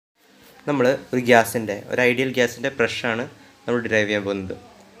നമ്മൾ ഒരു ഗ്യാസിൻ്റെ ഒരു ഐഡിയൽ ഗ്യാസിൻ്റെ പ്രഷറാണ് നമ്മൾ ഡിറൈവ് ചെയ്യാൻ പോകുന്നത്.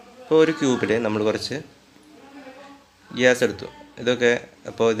 അപ്പോൾ ഒരു ക്യൂബിൽ നമ്മൾ കുറച്ച് ഗ്യാസ് എടുത്തു. ഇതൊക്കെ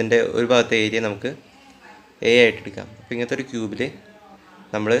അപ്പോൾ ഇതിൻ്റെ ഒരു ഭാഗത്തെ ഏരിയ നമുക്ക് എ ആയിട്ട് എടുക്കാം. അപ്പോൾ ഇങ്ങനത്തെ ഒരു ക്യൂബിൽ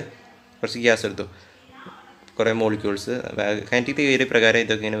നമ്മൾ കുറച്ച് ഗ്യാസ് എടുത്തു, കുറേ മോളിക്യൂൾസ്. കൈനറ്റിക് തിയറി പ്രകാരം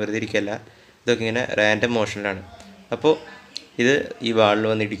ഇതൊക്കെ ഇങ്ങനെ വെറുതെ ഇരിക്കുകയല്ല, ഇതൊക്കെ ഇങ്ങനെ റാൻഡം മോഷനിലാണ്. അപ്പോൾ ഇത് ഈ വാളിൽ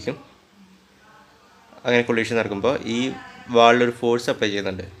വന്നിടിക്കും. അങ്ങനെ കൊളീഷൻ നടക്കുമ്പോൾ ഈ വാളിലൊരു ഫോഴ്സ് അപ്ലൈ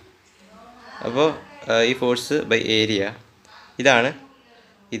ചെയ്യുന്നുണ്ട്. അപ്പോൾ ഈ ഫോഴ്സ് ബൈ ഏരിയ ഇതാണ്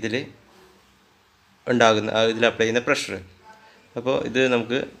ഇതിൽ ഉണ്ടാകുന്ന ഇതിൽ അപ്ലൈ ചെയ്യുന്ന പ്രഷർ. അപ്പോൾ ഇത്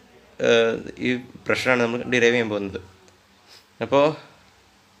നമുക്ക് ഈ പ്രഷറാണ് നമ്മൾ ഡിറൈവ് ചെയ്യാൻ പോകുന്നത്. അപ്പോൾ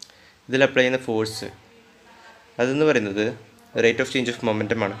ഇതിൽ അപ്ലൈ ചെയ്യുന്ന ഫോഴ്സ് അതെന്ന് പറയുന്നത് റേറ്റ് ഓഫ് ചേഞ്ച് ഓഫ്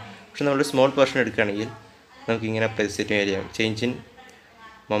മൊമെൻറ്റമാണ്. പക്ഷെ നമ്മൾ സ്മോൾ പോർഷൻ എടുക്കുകയാണെങ്കിൽ നമുക്കിങ്ങനെ അപ്ലൈ ചെയ്തിട്ട് area change in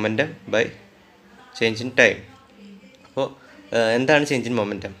momentum by change in time. അപ്പോൾ എന്താണ് ചേഞ്ച് ഇൻ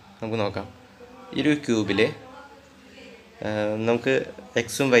മൊമെൻറ്റം നമുക്ക് നോക്കാം. ഈ ഒരു ക്യൂബിൽ നമുക്ക്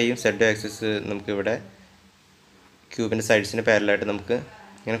എക്സും വൈയും സെഡ് ആക്സിസ് നമുക്കിവിടെ ക്യൂബിൻ്റെ സൈഡ്സിന് പാരലായിട്ട് നമുക്ക്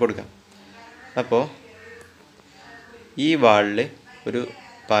ഇങ്ങനെ കൊടുക്കാം. അപ്പോൾ ഈ വാളിൽ ഒരു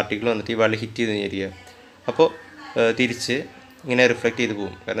പാർട്ടിക്കിൾ വന്നിട്ട് ഈ വാളിൽ ഹിറ്റ് ചെയ്ത് വിചാരിക്കുക. അപ്പോൾ തിരിച്ച് ഇങ്ങനെ റിഫ്ലക്റ്റ് ചെയ്ത്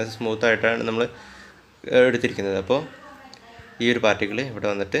പോകും, കാരണം സ്മൂത്തായിട്ടാണ് നമ്മൾ എടുത്തിരിക്കുന്നത്. അപ്പോൾ ഈ ഒരു പാർട്ടിക്കിൾ ഇവിടെ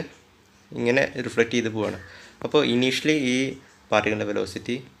വന്നിട്ട് ഇങ്ങനെ റിഫ്ലക്റ്റ് ചെയ്ത് പോവുകയാണ്. അപ്പോൾ ഇനീഷ്യലി ഈ പാർട്ടിക്കിളിൻ്റെ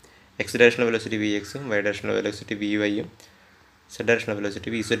velocity X directional velocity V എക്സും Y directional velocity V വൈയും Z directional velocity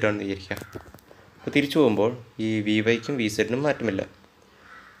V Z ആണെന്ന് വിചാരിക്കാം. അപ്പോൾ തിരിച്ചു പോകുമ്പോൾ ഈ വി വൈക്കും വി സെഡിനും മാറ്റമില്ല.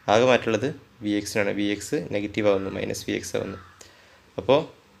 ആകെ മാറ്റമുള്ളത് വി എക്സിനാണ്. വി എക്സ് നെഗറ്റീവ് ആവുന്നു, മൈനസ് വി എക്സ് ആവുന്നു. അപ്പോൾ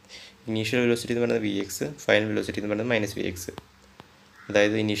ഇനീഷ്യൽ വെലോസിറ്റി എന്ന് പറയുന്നത് വി എക്സ്, ഫൈനൽ വെലോസിറ്റി എന്ന് പറയുന്നത് മൈനസ് വി എക്സ്.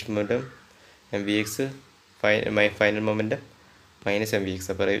 അതായത് initial momentum M V X, final momentum minus M V X.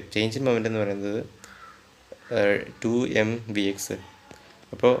 അപ്പോൾ ചേഞ്ച് ഇൻ മൊമെൻറ്റം എന്ന് പറയുന്നത് 2 mvx.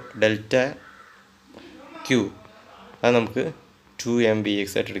 അപ്പോൾ ഡെൽറ്റ ക്യൂ അത് നമുക്ക് 2 mvx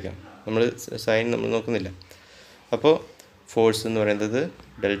ആയിട്ട് എടുക്കാം. നമ്മൾ സൈൻ നമ്മൾ നോക്കുന്നില്ല. അപ്പോൾ ഫോഴ്സ് എന്ന് പറയുന്നത്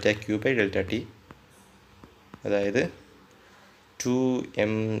delta Q by delta T, അതായത് 2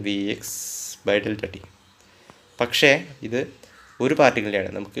 mvx ബൈ ഡെൽറ്റ ടി. പക്ഷേ ഇത് ഒരു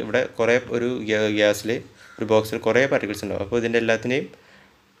പാർട്ടിക്കിളിൻ്റെയാണ്. നമുക്ക് ഇവിടെ കുറേ ഒരു ഗ്യാസിൽ ഒരു ബോക്സിൽ കുറേ പാർട്ടിക്കിൾസ് ഉണ്ടാവും. അപ്പോൾ ഇതിൻ്റെ എല്ലാത്തിൻ്റെയും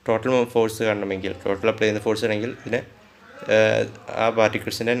ടോട്ടൽ ഫോഴ്സ് കാണണമെങ്കിൽ, ടോട്ടൽ അപ്ലൈ ചെയ്യുന്ന ഫോഴ്സ് ആണെങ്കിൽ ഇതിനെ ആ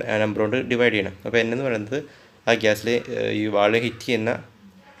പാർട്ടിക്കിൾസിൻ്റെ നമ്പർ കൊണ്ട് ഡിവൈഡ് ചെയ്യണം. അപ്പോൾ n എന്ന് പറയുന്നത് ആ ഗ്യാസിൽ ഈ വാളിൽ ഹിറ്റ് ചെയ്യുന്ന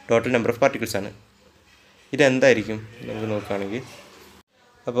ടോട്ടൽ നമ്പർ ഓഫ് പാർട്ടിക്കിൾസാണ്. ഇതെന്തായിരിക്കും നമുക്ക് നോക്കുകയാണെങ്കിൽ,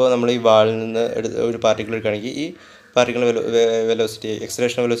 അപ്പോൾ നമ്മൾ ഈ വാളിൽ നിന്ന് ഒരു പാർട്ടിക്കിൾ എടുക്കുകയാണെങ്കിൽ ഈ particle velocity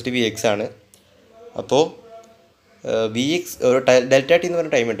exhalation velocity V X ആണ്. അപ്പോൾ വി എക്സ് ഒരു ഡെൽറ്റ ടി എന്ന്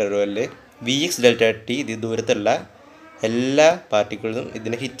പറഞ്ഞ time ഇൻ്റർവെല്ലിൽ V X delta T ഇത് ദൂരത്തുള്ള എല്ലാ പാർട്ടിക്കിളും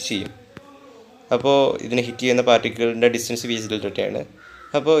ഇതിനെ ഹിറ്റ് ചെയ്യും. അപ്പോൾ ഇതിനെ ഹിറ്റ് ചെയ്യുന്ന പാർട്ടിക്കിളിൻ്റെ distance V X delta T ആണ്.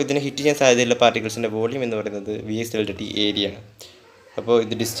 അപ്പോൾ ഇതിനെ ഹിറ്റ് ചെയ്യാൻ സാധ്യതയുള്ള പാർട്ടിക്കിൾസിൻ്റെ വോളിയം എന്ന് പറയുന്നത് V X delta T area ആണ്. അപ്പോൾ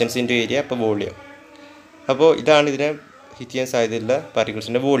ഇത് ഡിസ്റ്റൻസ് ഇൻറ്റു ഏരിയ, അപ്പോൾ വോളിയം. അപ്പോൾ ഇതാണ് ഇതിനെ ഹിറ്റ് ചെയ്യാൻ സാധ്യതയുള്ള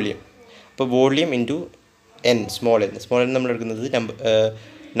പാർട്ടിക്കിൾസിൻ്റെ വോളിയം. അപ്പോൾ volume into N, small N നമ്മൾ എടുക്കുന്നത്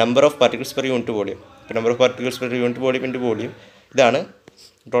number of particles per unit volume. ഇപ്പോൾ number of particles per unit volume into volume, ഇതാണ്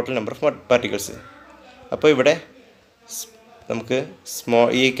ടോട്ടൽ നമ്പർ ഓഫ് പാർട്ടിക്കിൾസ്. അപ്പോൾ ഇവിടെ നമുക്ക്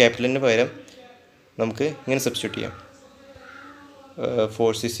ഈ ക്യാപിറ്റലിന് പകരം നമുക്ക് ഇങ്ങനെ സബ്സ്റ്റിറ്റ്യൂട്ട് ചെയ്യാം.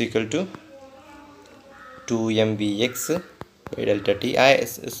 Force is equal to 2 mvx by delta T. ആ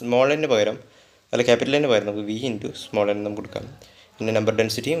സ്മോൾ എന്നിന് പകരം അല്ല ക്യാപിറ്റൽ എന്നിന് പകരം നമുക്ക് വി ഇൻറ്റു സ്മോൾ എൻ നമുക്ക് കൊടുക്കാം. പിന്നെ നമ്പർ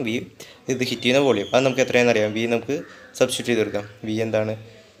ഡെൻസിറ്റിയും വി ഇത് ഹിറ്റ് ചെയ്യുന്ന വോളിയം അത് നമുക്ക് എത്രയാണെന്ന് അറിയാം. വി നമുക്ക് സബ്സ്റ്റിറ്റ്യൂട്ട് ചെയ്ത് കൊടുക്കാം. വി എന്താണ്?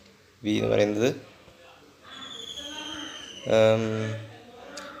 വി എന്ന് പറയുന്നത്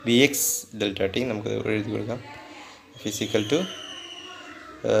വി എക്സ് ഡെൽറ്റ ടി നമുക്ക് എഴുതി കൊടുക്കാം. Physical to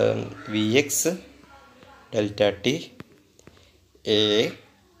V X delta T A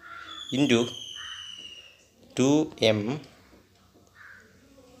into 2 mvx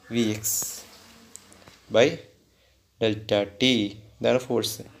by delta T. ഇതാണ്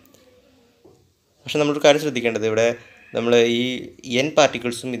ഫോഴ്സ്. പക്ഷെ നമ്മളൊരു കാര്യം ശ്രദ്ധിക്കേണ്ടത്, ഇവിടെ നമ്മൾ ഈ എൻ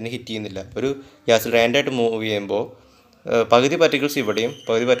പാർട്ടിക്കിൾസും ഇതിന് ഹിറ്റ് ചെയ്യുന്നില്ല. ഒരു ഗ്യാസിൽ റാൻഡായിട്ട് മൂവ് ചെയ്യുമ്പോൾ പകുതി പാർട്ടിക്കിൾസ് ഇവിടെയും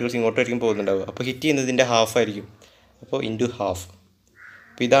പകുതി പാർട്ടിക്കിൾസ് ഇങ്ങോട്ടായിരിക്കും പോകുന്നുണ്ടാവുക. അപ്പോൾ ഹിറ്റ് ചെയ്യുന്നതിൻ്റെ ഹാഫ് ആയിരിക്കും. അപ്പോൾ ഇൻറ്റു ഹാഫ്.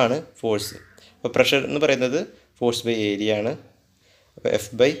 അപ്പോൾ ഇതാണ് ഫോഴ്സ്. അപ്പോൾ പ്രഷർ എന്ന് പറയുന്നത് ഫോഴ്സ് ബൈ ഏരിയ ആണ്. അപ്പോൾ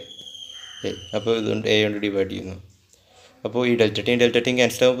എഫ് ബൈ എ. അപ്പോൾ ഇതുകൊണ്ട് എ കൊണ്ട് ഡിവൈഡ് ചെയ്യുന്നു. അപ്പോൾ ഈ ഡെൽറ്റ ടിയും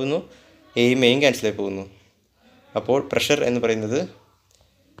ക്യാൻസൽ ആയി പോകുന്നു, എയും എയും ക്യാൻസൽ ആയി പോകുന്നു. അപ്പോൾ പ്രഷർ എന്ന് പറയുന്നത്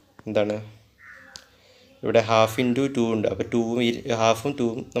എന്താണ്? ഇവിടെ ഹാഫ് ഇൻറ്റു 2 ഉണ്ട്. അപ്പോൾ 2ഉം ഹാഫും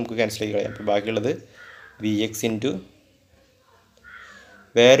 2ഉം നമുക്ക് ക്യാൻസൽ ആയി കളയാം. അപ്പോൾ ബാക്കിയുള്ളത് വി എക്സ് ഇൻറ്റു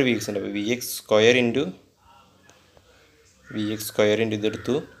വേറെ വി എക്സ് ഉണ്ട്. അപ്പോൾ V X square into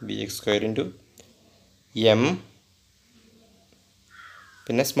ഇതെടുത്തു, V X square into M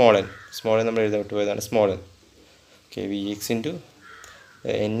പിന്നെ സ്മോൾ എൻ നമ്മൾ എഴുതാൻ വിട്ട് പോയതാണ് small N. Okay, V X into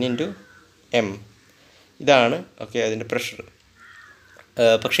N into M, ഇതാണ് ഓക്കെ അതിൻ്റെ പ്രഷർ.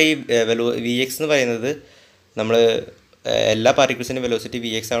 പക്ഷേ ഈ വി എക്സ് എന്ന് പറയുന്നത് നമ്മൾ എല്ലാ പാർട്ടിക്കിൾസിൻ്റെ വെലോസിറ്റി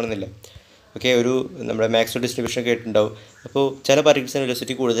വി എക്സ് ആവണമെന്നില്ല. ഓക്കെ, ഒരു നമ്മുടെ മാക്സ്വെൽ ഡിസ്ട്രിബ്യൂഷൻ കേട്ടിട്ടുണ്ടാവും. അപ്പോൾ ചില പാർട്ടിക്കിൾസിൻ്റെ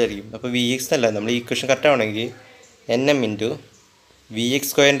വെലോസിറ്റി കൂടുതലായിരിക്കും. അപ്പോൾ വി എക്സ് എന്നല്ല, നമ്മൾ ഈ ഇക്വേഷൻ കറക്റ്റ് ആവണമെങ്കിൽ N M into V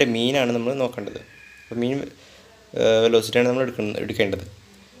X സ്ക്വയറിൻ്റെ മീനാണ് നമ്മൾ നോക്കേണ്ടത്. അപ്പോൾ മീൻ വെലോസിറ്റിയാണ് നമ്മൾ എടുക്കേണ്ടത്.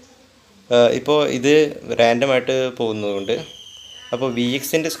 ഇപ്പോൾ ഇത് റാൻഡമായിട്ട് പോകുന്നതുകൊണ്ട് അപ്പോൾ വി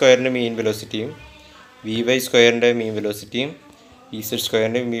എക്സിൻ്റെ സ്ക്വയറിൻ്റെ മീൻ വെലോസിറ്റിയും വി വൈ സ്ക്വയറിൻ്റെ മീൻ വെലോസിറ്റിയും വി സെഡ്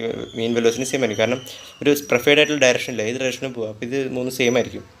സ്ക്വയറിൻ്റെ മീൻ വെലോസിറ്റി സെയിം ആയിരിക്കും. കാരണം ഒരു പ്രിഫേർഡ് ആയിട്ടുള്ള ഡയറക്ഷനില്ല, ഏത് ഡയറക്ഷനും പോകും. അപ്പോൾ ഇത് മൂന്ന് സെയിം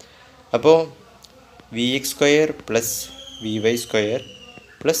ആയിരിക്കും. അപ്പോൾ V X square plus V Y square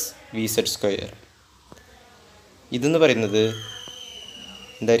plus V Z square, ഇതെന്ന് പറയുന്നത്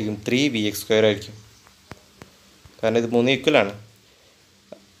എന്തായിരിക്കും? 3vx സ്ക്വയർ ആയിരിക്കും. കാരണം ഇത് മൂന്ന് ഈക്വലാണ്.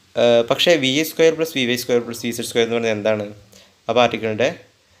 പക്ഷേ V X square plus V Y square plus V Z square എന്ന് പറഞ്ഞാൽ എന്താണ്? ആ പാർട്ടിക്കിളിൻ്റെ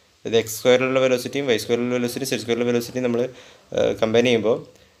ഇത് എക്സ് സ്ക്വയറിലുള്ള വെലോസിറ്റിയും വൈ സ്ക്വയറിലുള്ള വെലോസിറ്റിയും സെഡ് സ്ക്വയറിലുള്ള വെലോസിറ്റിയും നമ്മൾ കമ്പൈൻ ചെയ്യുമ്പോൾ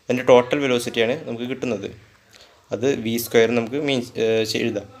അതിൻ്റെ ടോട്ടൽ വെലോസിറ്റിയാണ് നമുക്ക് കിട്ടുന്നത്. അത് വി സ്ക്വയർ നമുക്ക്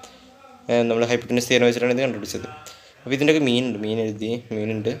എഴുതാം. നമ്മൾ ഹൈപ്പോട്ടനസ് തിയറം വെച്ചിട്ടാണ് ഇത് കണ്ടുപിടിച്ചത്. അപ്പോൾ ഇതിൻ്റെയൊക്കെ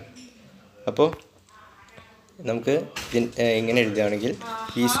മീനുണ്ട്. അപ്പോൾ നമുക്ക് ഇങ്ങനെ എഴുതുകയാണെങ്കിൽ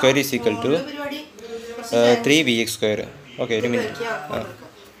V square is equal to 3vx square. Okay, ഒരു മിനിറ്റ്.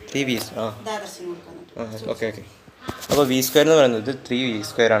 3vx okay. അപ്പോൾ വി സ്ക്വയർ എന്ന് പറയുന്നത് 3vx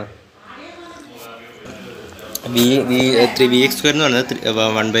സ്ക്വയർ ആണ്. vx സ്ക്വയർ എന്ന് പറയുന്നത്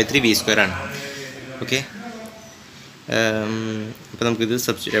 1/3v സ്ക്വയർ ആണ്. ഓക്കെ, അപ്പോൾ നമുക്കിത്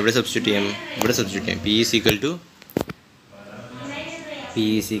എവിടെ സബ്സ്റ്റിറ്റ്യൂട്ട് ചെയ്യാം? ഇവിടെ സബ്സ്റ്റിറ്റ്യൂട്ട് ചെയ്യാം. p is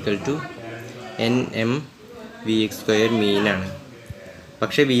equal to nm vx square മീനാണ്.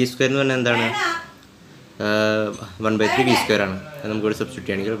 പക്ഷേ വി സ്ക്വയർ എന്ന് പറഞ്ഞാൽ എന്താണ്? 1/3v സ്ക്വയർ ആണ്. അത് നമുക്കിവിടെ സബ്സ്റ്റിറ്റ്യൂട്ട്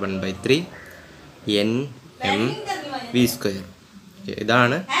ചെയ്യണമെങ്കിൽ 1/3 nm v സ്ക്വയർ.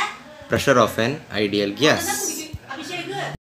 ഇതാണ് pressure of an ideal gas.